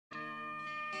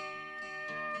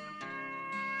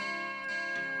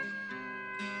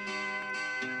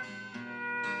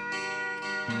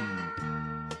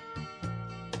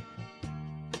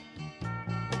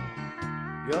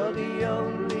You're the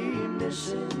only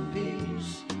missing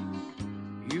piece.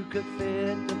 You could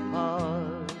fit the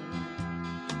part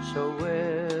so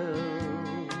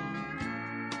well.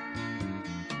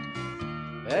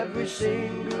 Every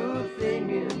single thing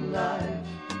in life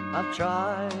I've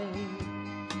tried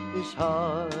is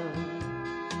hard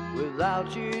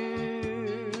without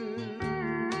you.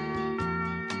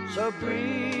 So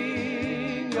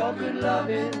bring your good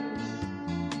loving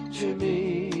to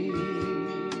me.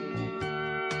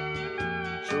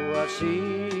 So I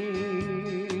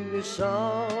sing this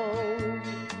song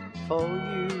for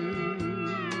you.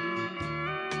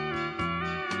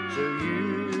 To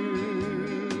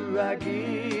you I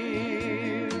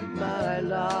give my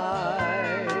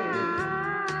life.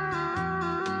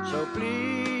 So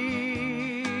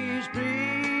please,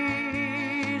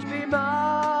 please be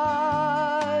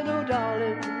mine, oh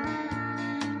darling,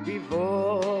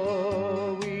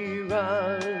 before we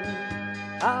run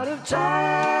out of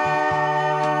time.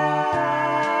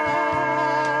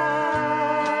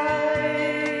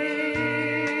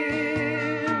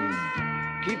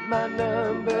 Keep my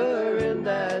number in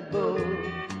that book.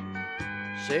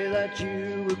 Say that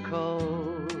you will call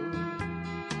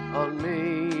on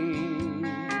me.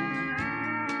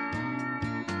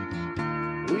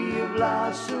 We have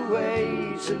lost the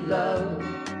way to love.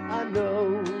 I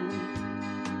know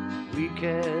we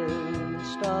can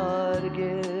start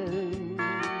again.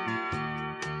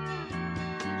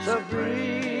 So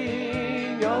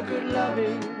bring your good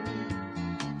loving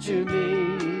to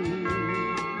me.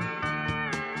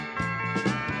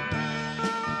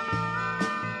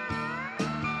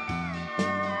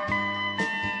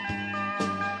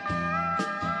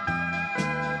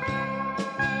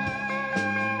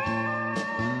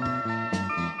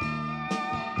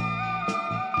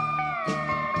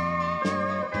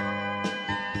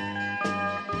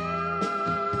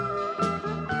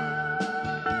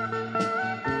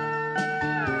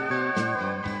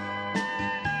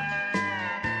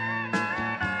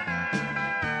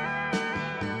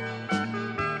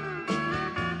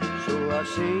 I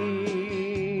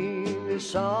sing this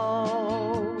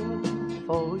song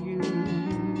for you.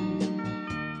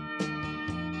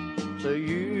 To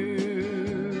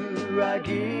you I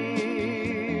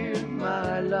give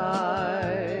my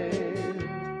life.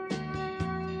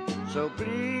 So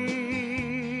please